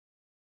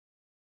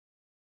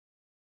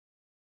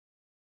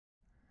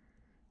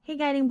Hey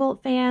Guiding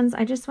Bolt fans,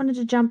 I just wanted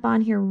to jump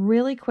on here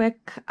really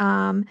quick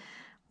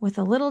with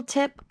a little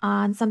tip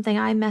on something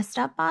I messed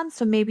up on,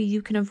 so maybe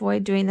you can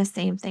avoid doing the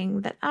same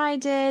thing that I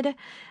did.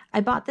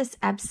 I bought this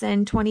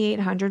Epson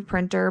 2800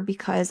 printer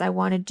because I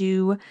want to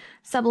do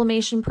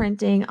sublimation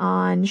printing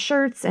on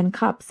shirts and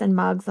cups and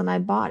mugs, and I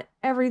bought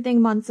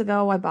everything months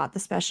ago. I bought the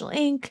special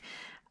ink.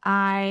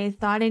 I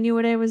thought I knew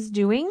what I was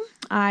doing.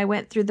 I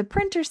went through the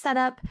printer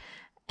setup.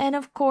 And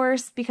of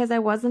course, because I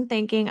wasn't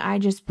thinking, I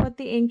just put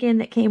the ink in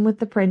that came with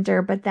the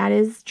printer, but that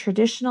is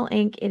traditional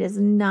ink. It is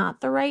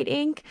not the right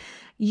ink.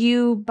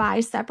 You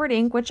buy separate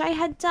ink, which I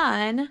had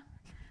done.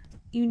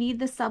 You need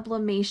the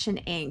sublimation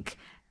ink.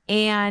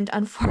 And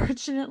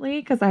unfortunately,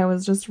 because I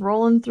was just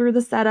rolling through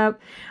the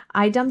setup,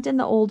 I dumped in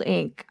the old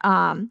ink.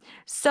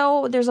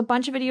 So there's a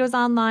bunch of videos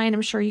online.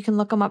 I'm sure you can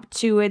look them up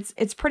too.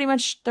 It's pretty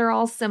much, they're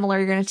all similar.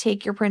 You're going to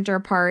take your printer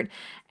apart,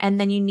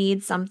 and then you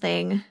need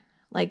something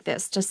like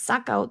this to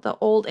suck out the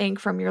old ink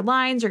from your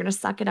lines. You're going to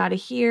suck it out of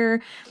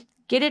here,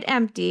 get it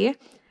empty.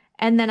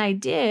 And then I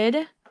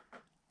did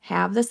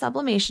have the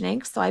sublimation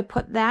ink, so I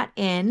put that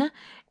in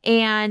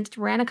and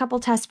ran a couple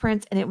test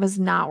prints, and it was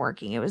not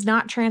working. It was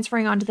not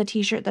transferring onto the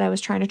t-shirt that I was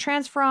trying to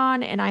transfer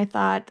on, and I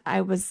thought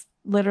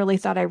literally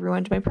thought I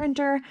ruined my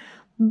printer.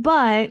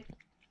 But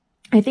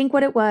I think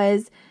what it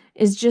was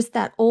is just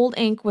that old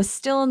ink was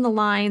still in the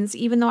lines,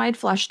 even though I'd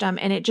flushed them,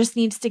 and it just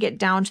needs to get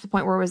down to the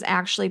point where it was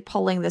actually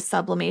pulling the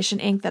sublimation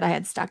ink that I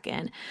had stuck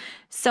in.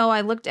 So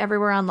I looked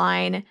everywhere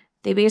online.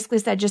 They basically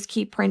said, just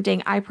keep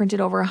printing. I printed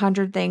over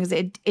 100 things.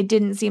 It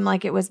didn't seem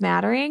like it was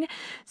mattering.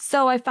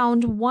 So I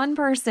found one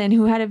person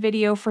who had a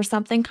video for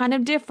something kind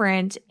of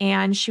different,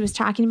 and she was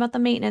talking about the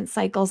maintenance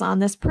cycles on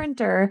this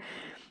printer.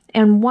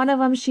 And one of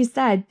them, she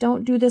said,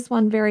 don't do this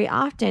one very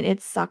often. It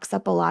sucks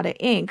up a lot of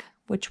ink,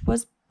 which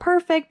was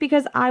perfect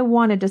because I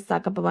wanted to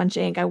suck up a bunch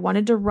of ink. I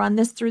wanted to run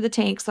this through the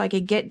tank so I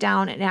could get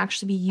down and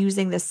actually be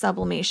using this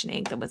sublimation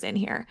ink that was in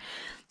here.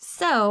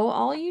 So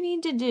all you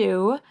need to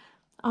do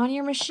on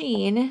your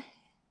machine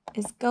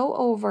is go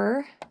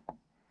over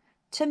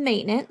to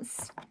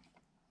maintenance,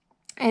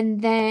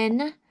 and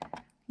then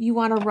you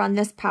want to run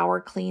this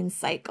power clean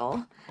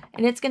cycle.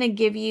 And it's going to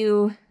give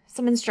you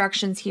some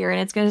instructions here,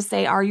 and it's going to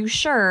say, are you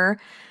sure?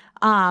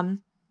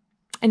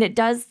 And it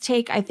does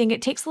take, I think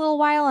it takes a little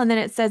while, and then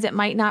it says it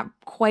might not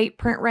quite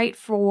print right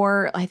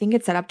for, I think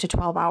it's set up to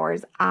 12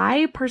 hours.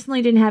 I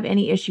personally didn't have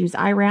any issues.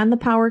 I ran the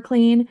power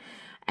clean,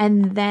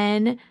 and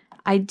then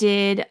I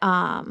think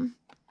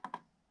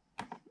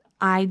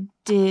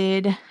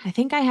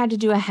I had to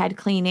do a head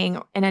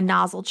cleaning and a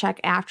nozzle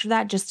check after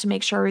that just to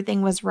make sure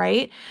everything was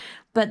right.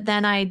 But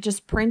then I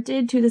just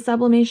printed to the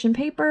sublimation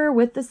paper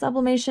with the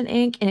sublimation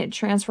ink, and it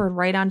transferred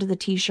right onto the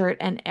t-shirt,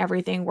 and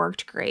everything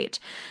worked great.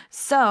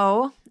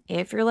 So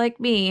if you're like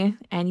me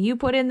and you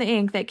put in the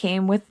ink that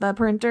came with the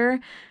printer,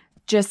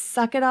 just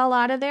suck it all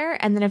out of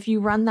there. And then if you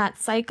run that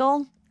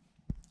cycle,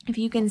 if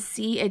you can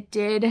see, it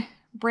did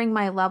bring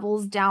my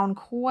levels down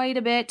quite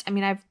a bit. I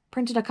mean, I've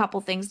printed a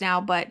couple things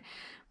now, but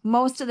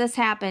most of this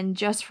happened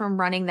just from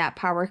running that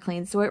power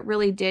clean. So it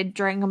really did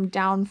bring them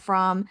down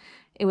from,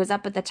 it was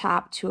up at the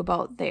top to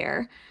about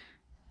there.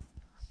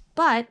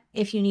 But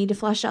if you need to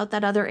flush out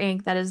that other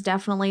ink, that is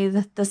definitely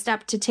the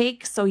step to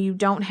take, so you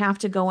don't have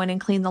to go in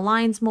and clean the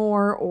lines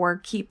more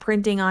or keep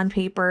printing on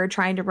paper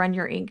trying to run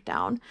your ink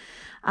down.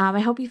 I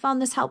hope you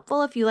found this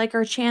helpful. If you like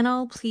our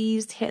channel,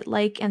 please hit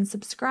like and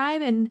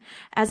subscribe. And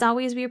as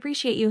always, we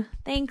appreciate you.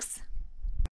 Thanks.